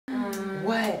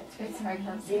What?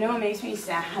 You know what makes me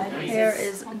sad? Hair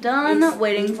is done,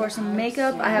 waiting for some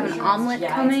makeup. I have an omelet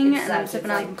coming and I'm sipping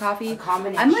on some coffee.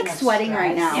 I'm like sweating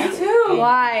right now. Me too.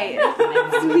 Why?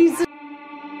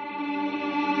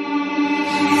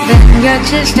 Then you're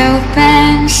just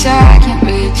open so I can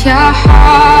read your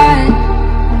heart.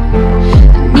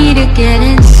 I need to get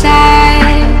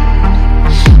inside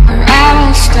or I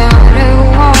will start a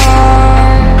war.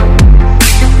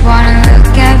 Wanna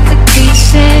look at the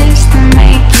pieces that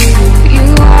make you who you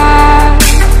are.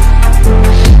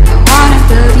 I wanna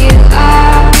build you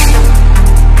up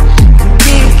and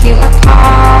pick you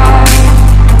apart.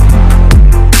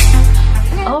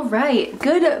 Alright,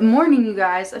 good morning you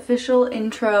guys. Official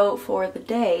intro for the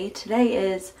day. Today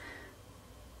is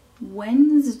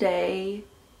Wednesday,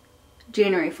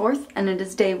 January 4th, and it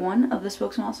is day 1 of the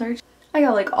Spokesmodel search. I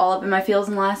got like all up in my feels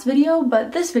in the last video,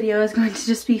 but this video is going to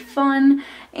just be fun,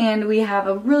 and we have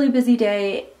a really busy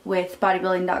day with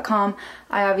bodybuilding.com.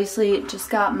 I obviously just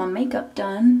got my makeup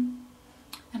done,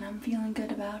 and I'm feeling good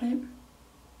about it.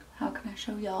 How can I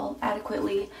show y'all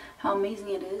adequately how amazing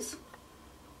it is?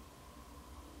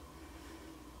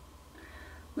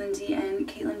 Lindsay and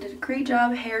Caitlin did a great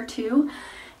job, hair too,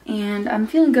 and I'm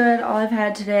feeling good. All I've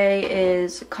had today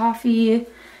is coffee.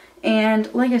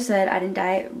 And like I said, I didn't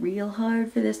diet real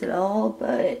hard for this at all,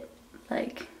 but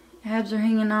like abs are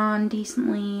hanging on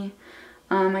decently.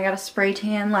 I got a spray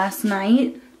tan last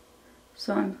night,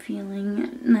 so I'm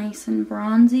feeling nice and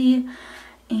bronzy.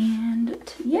 And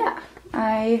yeah,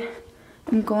 I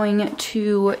am going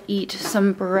to eat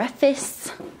some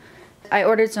breakfast. I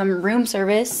ordered some room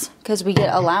service because we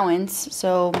get allowance,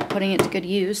 so putting it to good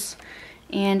use.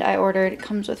 And I ordered, it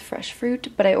comes with fresh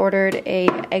fruit, but I ordered a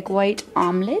egg white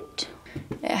omelet.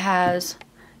 It has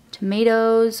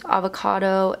tomatoes,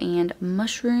 avocado, and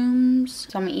mushrooms.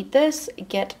 So I'm gonna eat this,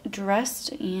 get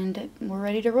dressed, and we're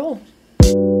ready to roll.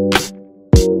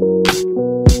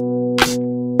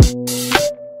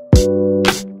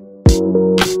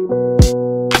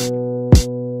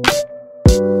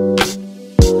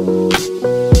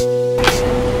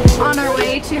 On our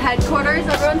way to headquarters,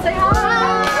 everyone say hi!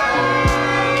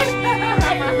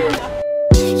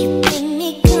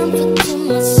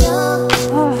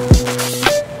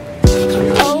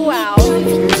 Oh wow,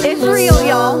 it's real,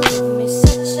 y'all.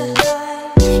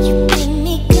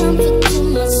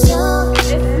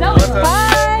 It smells. Bye.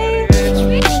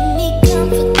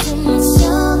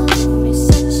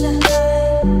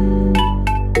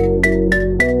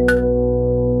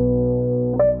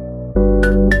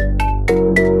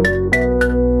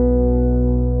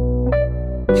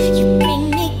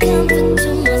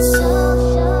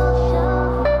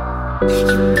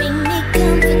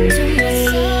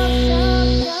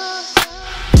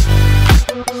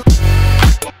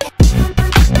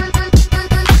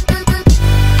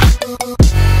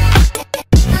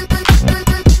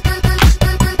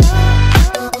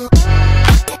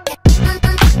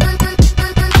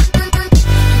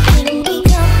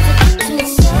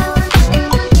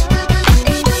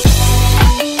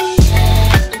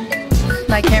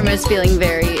 My camera is feeling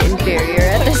very inferior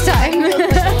at this time.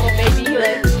 Baby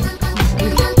lips.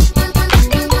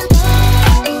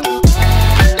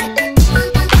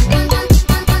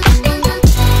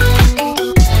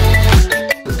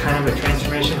 Kind of a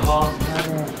transformation haul.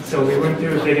 So we went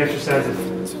through a big exercise of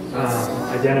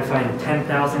identifying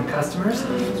 10,000 customers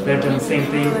that have done the same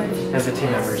thing as the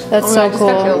team members. That's so cool.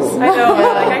 I know,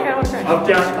 like I kind of want to try.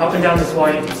 Up and down this wall,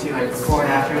 you can see like before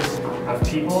and afters of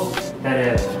people that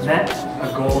have met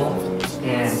a goal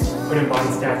and put in body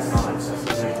stats and all that stuff.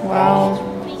 So there's all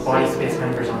body space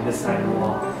members on this side of the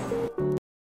wall.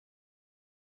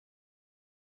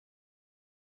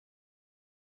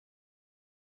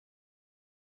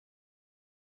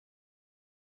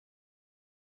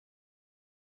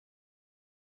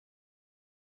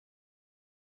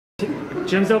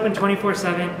 Gym's open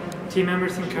 24/7. Team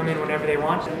members can come in whenever they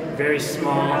want. Very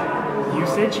small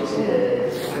usage.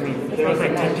 I mean, there was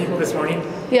like 10 people this morning.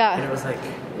 Yeah. And it was like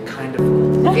kind of.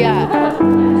 Yeah.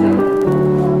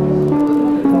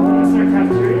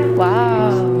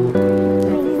 Wow.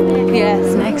 Yeah,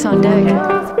 snacks on deck.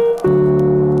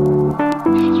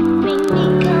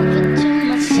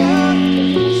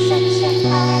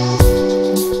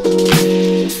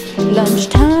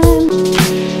 Lunchtime.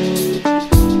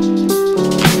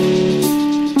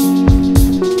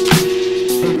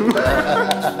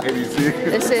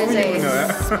 This is a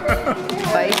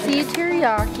spicy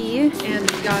teriyaki,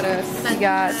 And we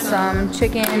got some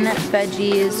chicken,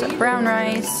 veggies, brown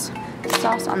rice,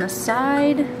 sauce on the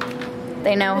side.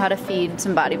 They know how to feed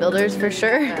some bodybuilders for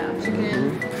sure.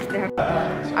 chicken,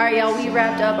 Alright y'all, we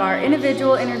wrapped up our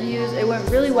individual interviews. It went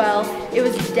really well. It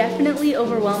was definitely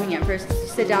overwhelming at first. You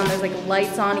sit down, there's like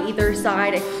lights on either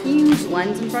side, a huge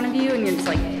lens in front of you, and you're just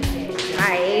like,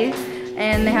 hi.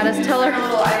 And they had us tell our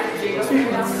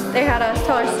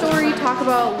story, talk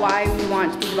about why we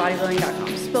want to be bodybuilding.com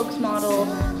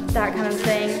spokesmodel, that kind of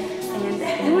thing. And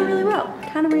it went really well.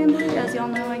 Kind of rambly, as y'all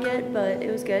know I get, but it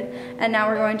was good. And now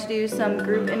we're going to do some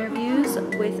group interviews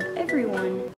with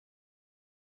everyone.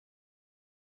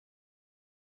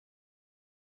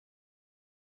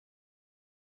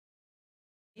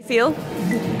 You feel?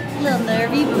 A little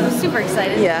nervy, but I'm super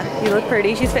excited. Yeah, you look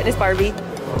pretty. She's Fitness Barbie.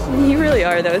 You really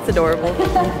are, though. It's adorable.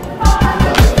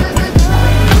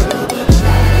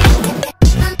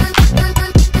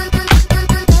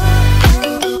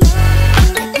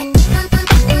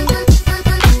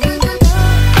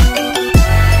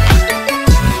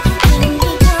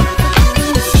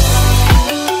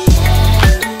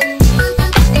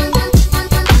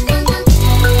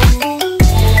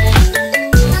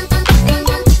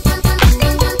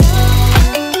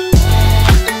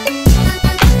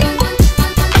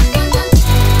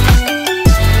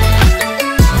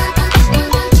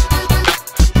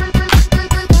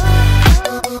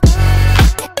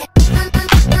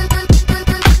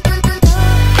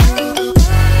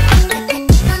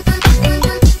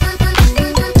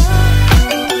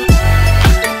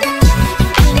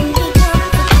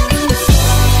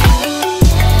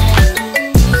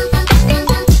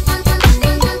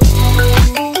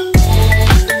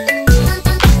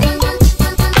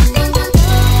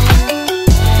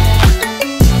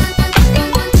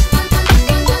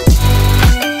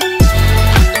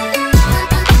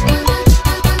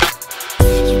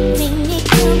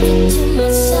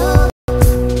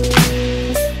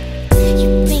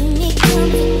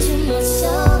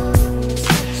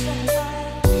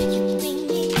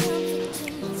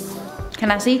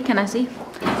 Can I see?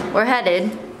 We're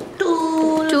headed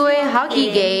to a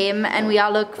hockey game and we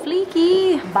all look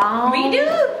fleeky. We do.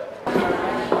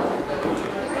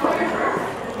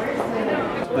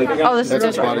 Oh, this is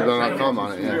Spokesmodel.com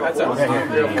on it, yeah.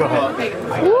 Go ahead.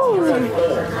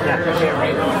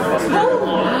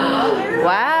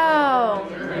 Wow.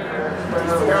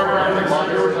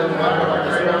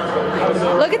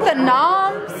 Look at the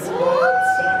noms.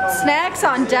 Snacks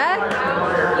on deck.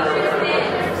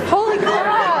 Holy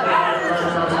crap.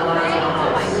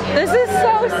 This is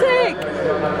so sick.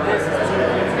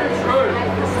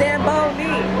 Stand by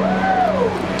me.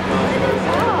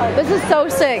 This is so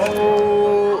sick.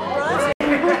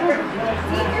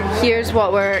 Here's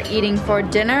what we're eating for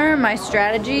dinner. My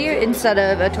strategy, instead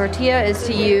of a tortilla, is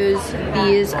to use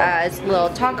these as little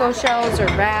taco shells or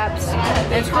wraps.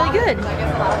 And it's really good.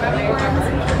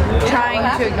 Trying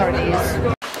to ignore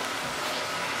these.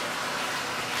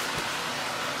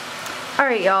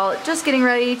 Alright y'all, just getting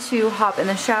ready to hop in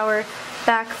the shower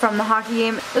back from the hockey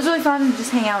game. It was really fun to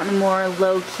just hang out in a more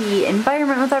low-key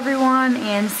environment with everyone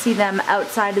and see them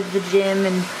outside of the gym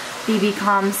and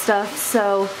BB-com stuff.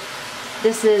 So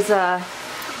this is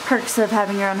perks of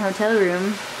having your own hotel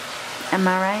room. Am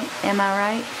I right? Am I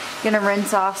right? Gonna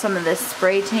rinse off some of this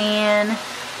spray tan,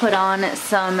 put on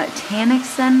some tan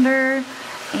extender,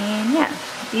 and yeah,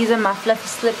 these are my fluffy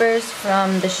slippers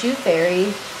from the Shoe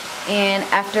Fairy. And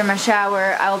after my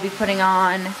shower, I will be putting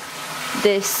on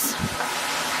this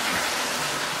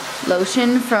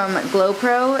lotion from Glow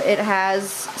Pro. It has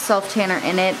self-tanner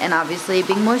in it, and obviously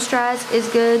being moisturized is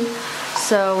good.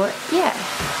 So yeah.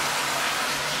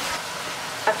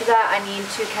 After that, I need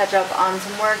to catch up on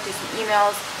some work, do some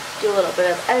emails, do a little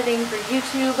bit of editing for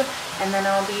YouTube, and then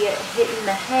I'll be hitting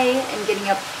the hay and getting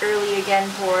up early again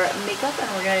for makeup, and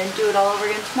we're gonna do it all over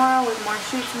again tomorrow with more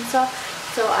shoots and stuff.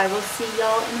 So I will see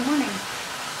y'all in the morning.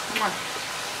 Come on.